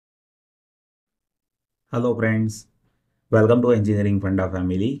Hello friends, welcome to Engineering Funda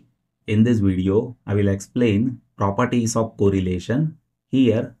family. In this video, I will explain properties of correlation.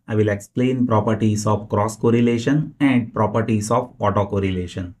 Here, I will explain properties of cross correlation and properties of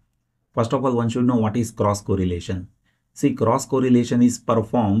autocorrelation. First of all, one should know what is cross correlation. See, cross correlation is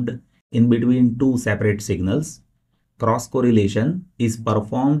performed in between two separate signals. Cross correlation is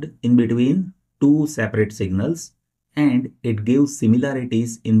performed in between two separate signals and it gives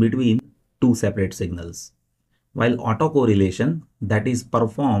similarities in between two separate signals. While autocorrelation, that is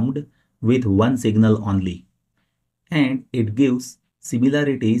performed with one signal only and it gives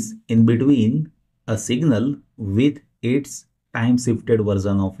similarities in between a signal with its time shifted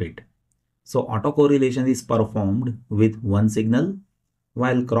version of it. So autocorrelation is performed with one signal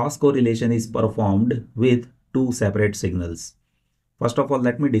while cross correlation is performed with two separate signals. First of all,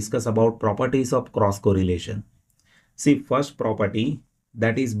 let me discuss about properties of cross correlation. See, first property,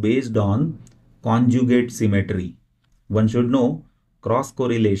 that is based on conjugate symmetry. One should know cross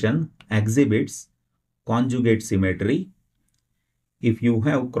correlation exhibits conjugate symmetry. If you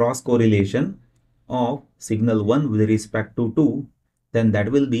have cross correlation of signal 1 with respect to 2, then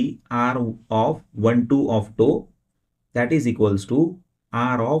that will be R of 1 2 of tau, that is equals to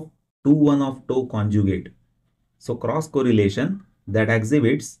R of 2 1 of tau conjugate. So cross correlation that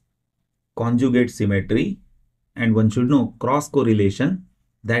exhibits conjugate symmetry, and one should know cross correlation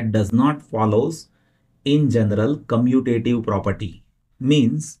that does not follows in general commutative property,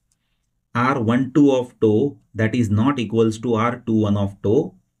 means R12 of tau that is not equals to R21 of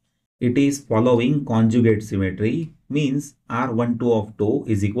tau. It is following conjugate symmetry, means R12 of tau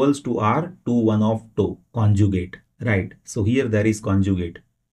is equals to R21 of tau conjugate, right? So here there is conjugate.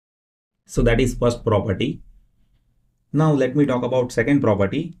 So that is first property. Now let me talk about second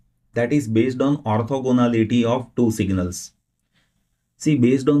property, that is based on orthogonality of two signals. See,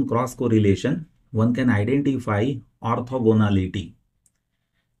 based on cross correlation, one can identify orthogonality.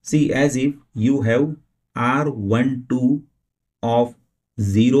 See, as if you have R12 of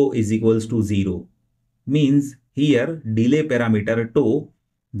 0 is equals to 0, means here delay parameter tau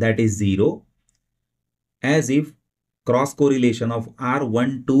that is 0. As if cross correlation of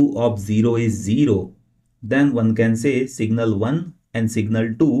R12 of 0 is 0, then one can say signal 1 and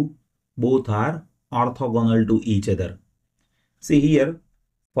signal 2 both are orthogonal to each other. See here,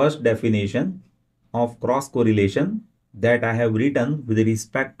 first definition of cross correlation that I have written with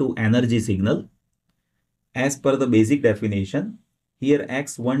respect to energy signal. As per the basic definition, here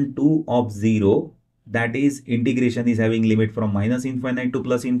x12 of 0, that is integration is having limit from minus infinite to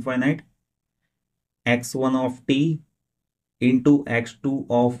plus infinite, x1 of t into x2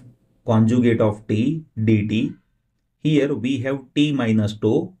 of conjugate of t dt. Here we have t minus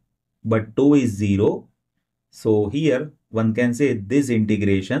tau, but tau is 0. So here one can say this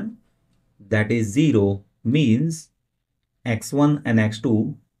integration that is 0 means x1 and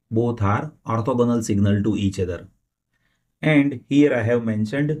x2 both are orthogonal signal to each other. And here I have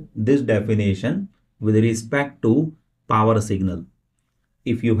mentioned this definition with respect to power signal.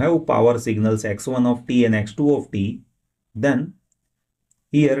 If you have power signals x1 of t and x2 of t, then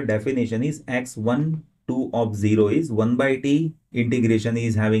here definition is x1 2 of 0 is 1 by t, integration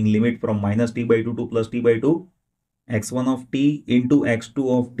is having limit from minus t by 2 to plus t by 2, x1 of t into x2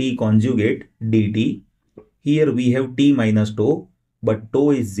 of t conjugate dt. Here we have t minus tau, but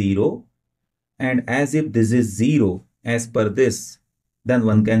tau is 0. And as if this is 0 as per this, then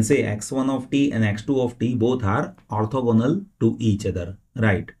one can say x1 of t and x2 of t both are orthogonal to each other,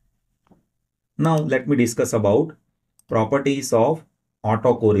 right? Now let me discuss about properties of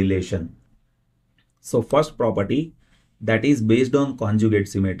autocorrelation. So first property, that is based on conjugate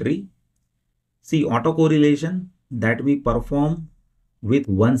symmetry. See, autocorrelation that we perform with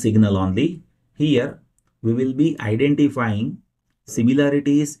one signal only. Here we will be identifying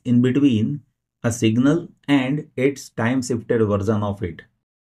similarities in between a signal and its time shifted version of it.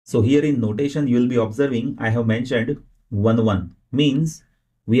 So here in notation you will be observing I have mentioned 1 1, means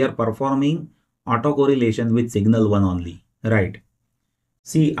we are performing autocorrelation with signal 1 only, right?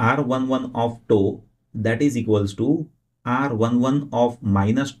 See, R11 of tau that is equals to R11 of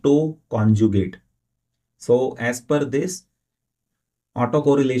minus tau conjugate. So as per this,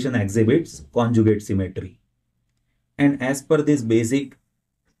 autocorrelation exhibits conjugate symmetry. And as per this basic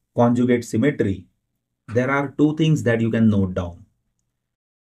conjugate symmetry, there are two things that you can note down.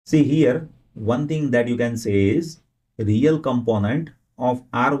 See here, one thing that you can say is real component of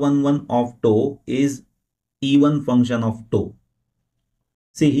R11 of tau is even function of tau.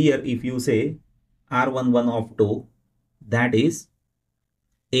 See here, if you say R11 of tau, that is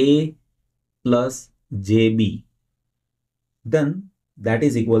A plus JB, then that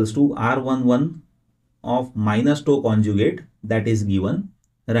is equals to R11 of minus tau conjugate that is given,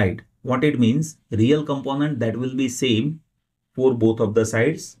 right? What it means, real component that will be same for both of the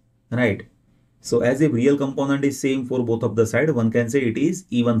sides, right? So as if real component is same for both of the side, one can say it is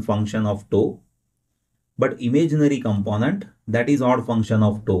even function of tau. But imaginary component, that is odd function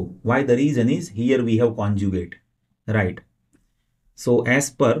of tau. Why? The reason is here we have conjugate, right? So as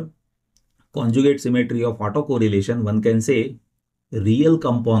per conjugate symmetry of autocorrelation, one can say real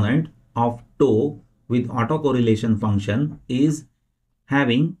component of tau with autocorrelation function is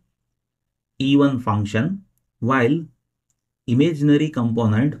having even function, while imaginary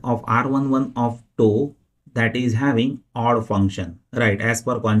component of R11 of tau that is having odd function, right, as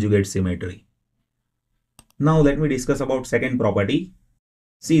per conjugate symmetry. Now let me discuss about second property.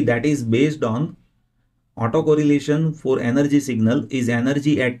 See, that is based on autocorrelation for energy signal is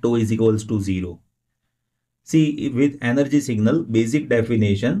energy at tau is equals to 0. See, with energy signal, basic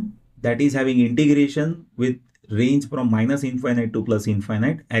definition, that is having integration with range from minus infinite to plus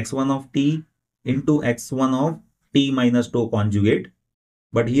infinite, x1 of t into x1 of t minus tau conjugate.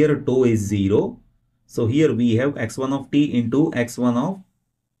 But here tau is 0. So here we have x1 of t into x1 of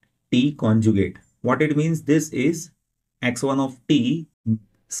t conjugate. What it means, this is x1 of t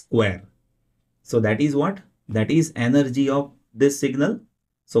square. So that is what? That is energy of this signal.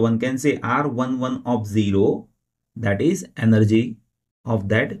 So one can say R11 of 0, that is energy of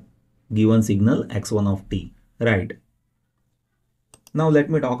that given signal x1 of t, right? Now let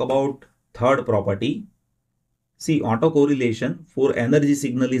me talk about third property. See, autocorrelation for energy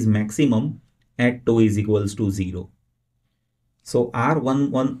signal is maximum at tau is equals to 0. So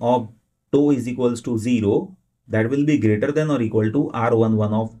R11 of tau is equals to 0, that will be greater than or equal to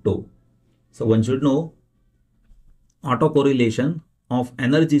R11 of tau. So one should know autocorrelation of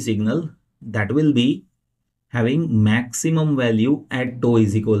energy signal that will be having maximum value at tau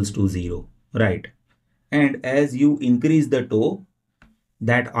is equals to 0, right? And as you increase the tau,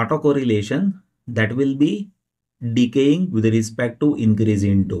 that autocorrelation that will be decaying with respect to increase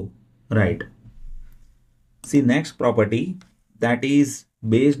in tau, right? See, next property, that is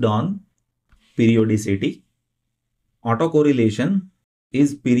based on periodicity. Autocorrelation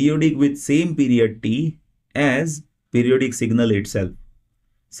is periodic with same period t as periodic signal itself.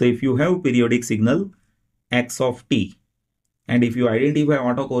 So if you have periodic signal x of t, and if you identify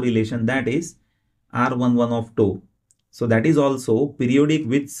autocorrelation, that is R11 of tau, so that is also periodic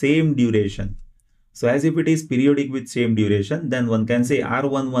with same duration. So as if it is periodic with same duration, then one can say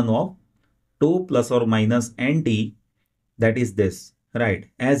R11 of tau plus or minus nt, that is this, right,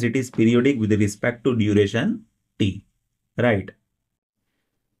 as it is periodic with respect to duration t, right?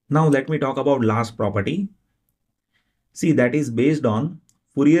 Now let me talk about last property. See, that is based on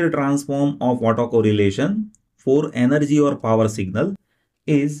Fourier transform of autocorrelation for energy or power signal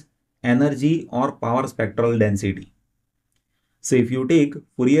is energy or power spectral density. So if you take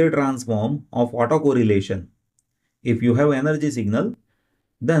Fourier transform of autocorrelation, if you have energy signal,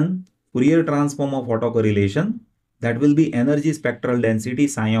 then Fourier transform of autocorrelation, that will be energy spectral density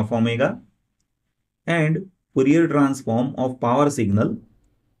psi of omega, and Fourier transform of power signal,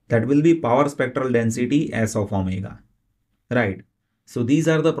 that will be power spectral density S of omega, right? So these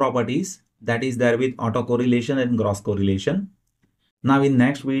are the properties that is there with autocorrelation and cross correlation. Now in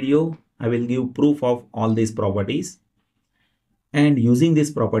next video, I will give proof of all these properties. And using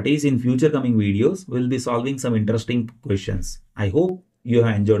these properties in future coming videos, we'll be solving some interesting questions. I hope you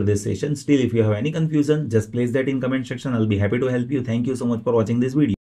have enjoyed this session. Still, if you have any confusion, just place that in comment section. I'll be happy to help you. Thank you so much for watching this video.